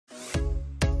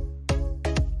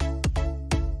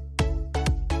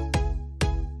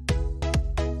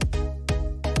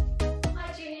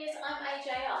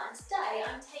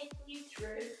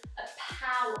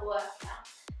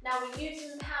Now we're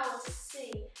using power to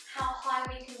see how high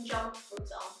we can jump, for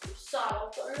example. So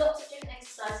I've got lots of different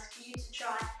exercises for you to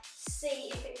try, see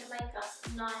if it can make us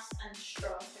nice and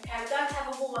strong. Okay, we're going to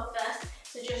have a warm up first,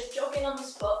 so just jogging on the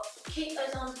spot, keep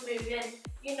those arms moving,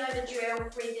 you know the drill,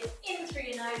 breathing in through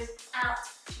your nose, out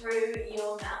through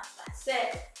your mouth, that's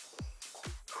it.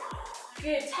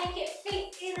 Good, take it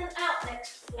feet in and out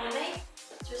next for me.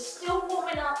 So we're still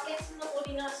warming up, getting the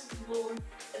body nice and warm.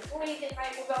 The breathing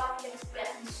rate will go up a little bit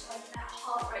and so that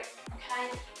heart rate,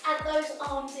 okay? Add those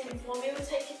arms in for me, we'll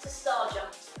take it to star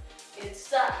jumps. Good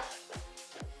stuff.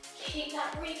 Keep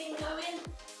that breathing going.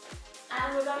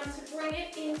 And we're going to bring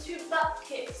it into butt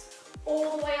kicks.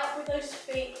 All the way up with those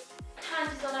feet,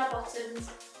 hands on our bottoms.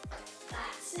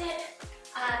 That's it.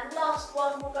 And last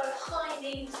one, we'll go high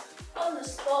knees on the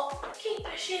spot. Keep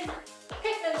pushing,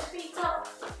 pick those feet up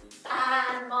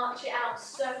and march it out.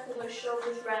 Circle those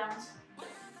shoulders round.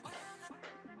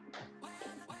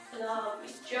 Lovely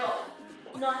job.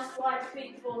 Nice wide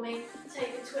feet for me.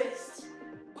 Take a twist.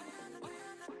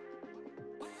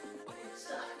 Good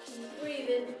stuff. Keep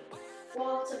breathing.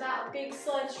 What about a big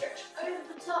side stretch over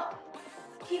the top?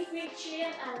 Keep reaching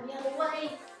and the other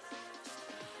way.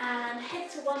 And head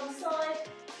to one side,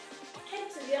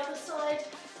 head to the other side,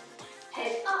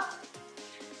 head up,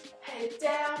 head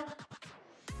down,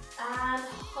 and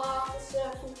half a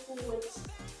circle forwards.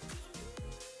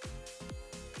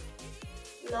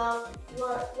 Lovely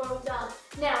work, well done.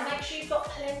 Now make sure you've got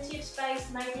plenty of space,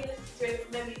 maybe a little drink,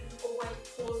 maybe you can always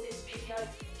pause this video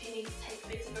if you need to take a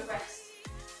bit of a rest.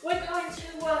 We're going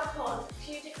to work on a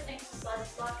few different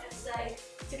exercises, like I say,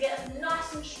 to get us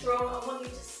nice and strong. I want you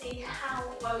to see how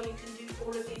well you can do all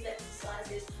of these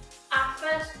exercises. Our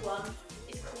first one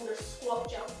is called a squat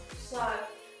jump. So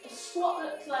a squat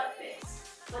looks like this.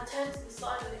 If I turn to the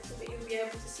side a little bit, you'll be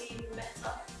able to see even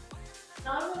better.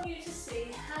 Now I want you to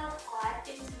see how high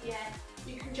into the air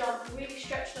you can jump and really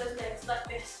stretch those legs like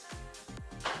this.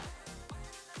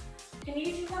 Can you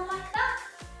do one like that?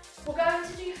 We're going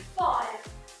to do 5.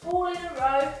 All in a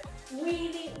row,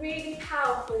 really, really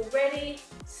powerful. Ready,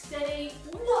 steady,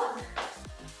 1,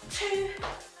 2,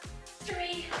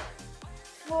 3,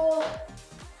 4,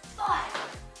 5.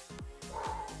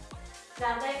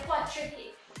 Now they're quite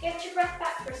tricky. Get your breath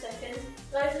back for a second.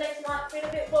 Those legs might feel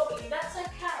a bit wobbly, that's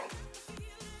okay.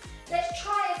 Let's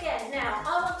try again. Now,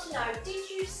 I want to know, did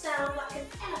you sound like an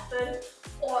elephant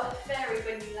or a fairy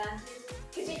when you landed?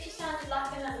 Because if you sounded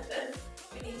like an elephant,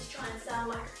 we need to try and sound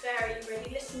like a fairy. You ready?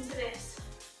 Listen to this.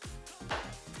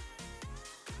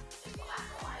 It's quite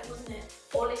quiet, wasn't it?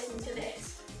 Or listen to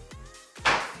this.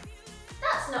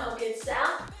 That's not a good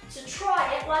sound. So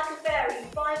try it like a fairy.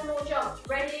 5 more jumps.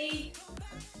 Ready?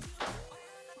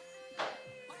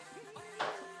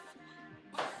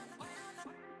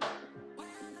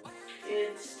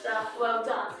 Good stuff. Well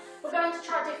done. We're going to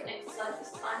try a different exercise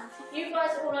this time. You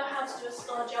guys all know how to do a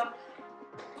star jump.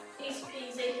 Easy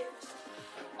peasy.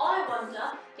 I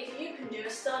wonder if you can do a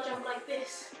star jump like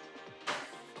this.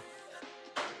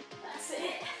 That's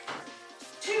it.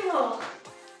 2 more.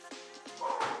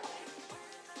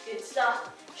 Good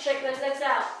stuff. Shake those legs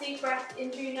out. Deep breath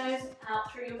in through your nose,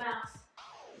 out through your mouth.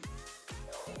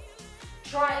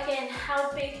 Try again.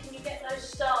 How big can you get those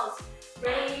stars?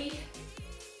 Ready?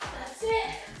 That's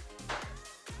it.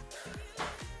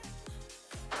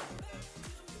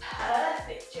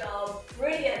 Perfect job.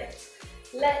 Brilliant.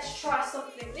 Let's try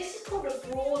something. This is called a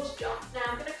broad jump. Now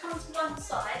I'm going to come to one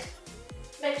side.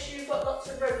 Make sure you've got lots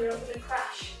of room, you're not going to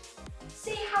crash.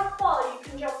 See how far you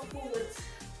can jump forwards.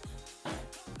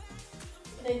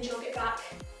 And then jog it back.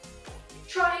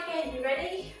 Try again, you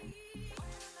ready?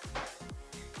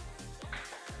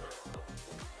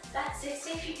 That's it.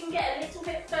 See if you can get a little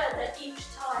bit further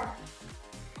each time.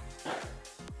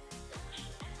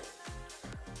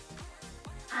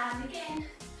 And again.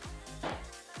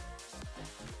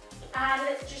 And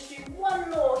let's just do 1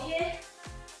 more here.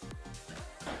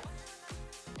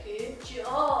 Good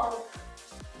job.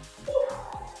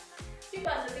 You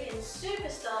guys are being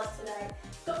superstars today.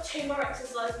 Got 2 more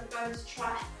exercises we're going to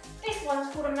try. This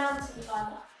one's called a mountain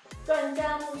climber. Going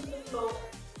down onto the floor,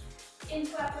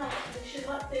 into our plank position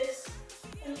like this.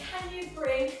 And can you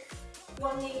bring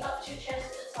one knee up to your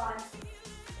chest at a time?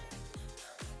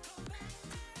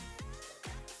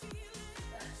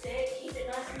 That's it, keep it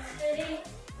nice and steady.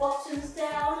 Bottoms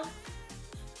down.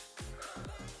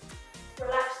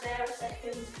 Relax there a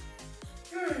second.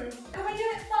 Can we do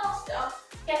it faster?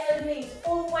 Get those knees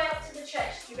all the way up to the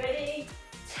chest. You ready?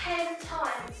 10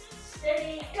 times.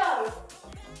 Steady, go.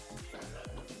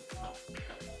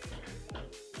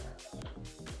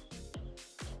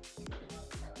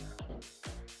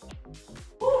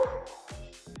 Woo.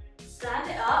 Stand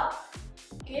it up.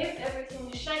 everything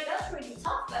in shape. That's really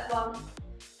tough, that one.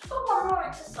 I've got one more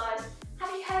exercise. Have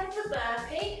you heard of the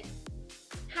burpee?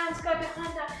 Hands go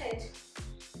behind our head.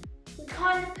 We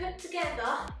kind of put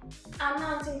together our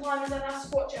mountain climbers and our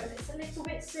squat jump. It's a little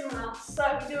bit similar.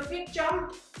 So we do a big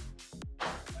jump,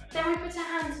 then we put our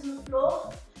hands on the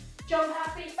floor, jump our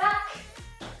feet back,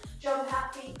 jump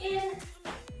our feet in,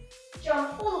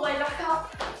 jump all the way back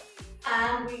up,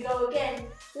 and we go again.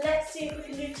 Let's see if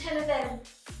we can do 10 of them.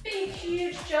 Big,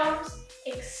 huge jumps.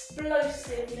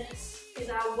 Explosiveness is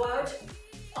our word.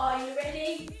 Are you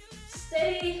ready?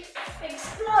 Steady,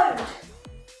 explode.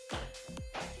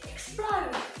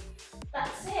 Explode.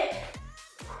 That's it.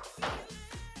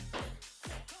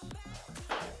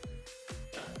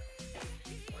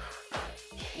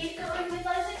 Keep going with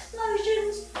those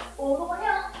explosions all the way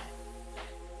up.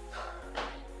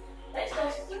 Let's go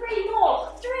 3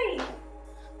 more. 3,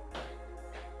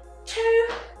 2,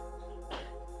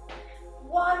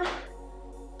 1,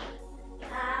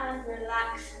 and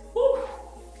relax. Woo.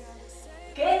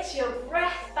 Get your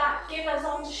breath back. Give those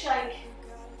arms a shake.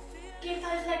 Give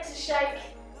those legs a shake.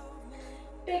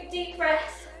 Big deep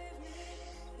breath.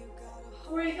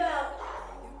 Breathe out.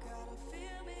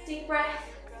 Deep breath.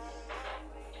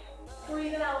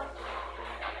 Breathe out.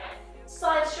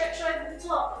 Side stretch over the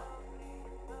top.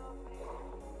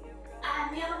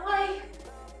 And the other way.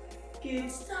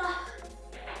 Good stuff.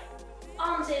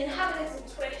 Arms in, have a little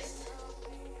twist.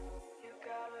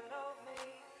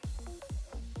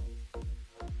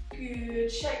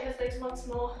 Good, shake those legs once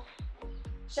more.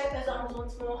 Shake those arms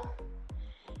once more.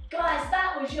 Guys,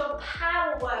 that was your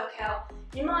power workout.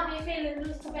 You might be feeling a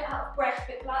little bit out of breath,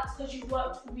 but that's because you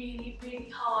worked really, really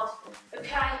hard.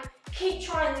 Okay, keep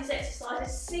trying these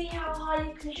exercises. See how high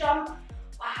you can jump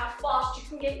or how fast you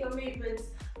can get your movements.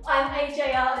 I'm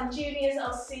AJR and juniors,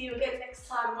 I'll see you again next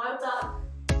time. Well done.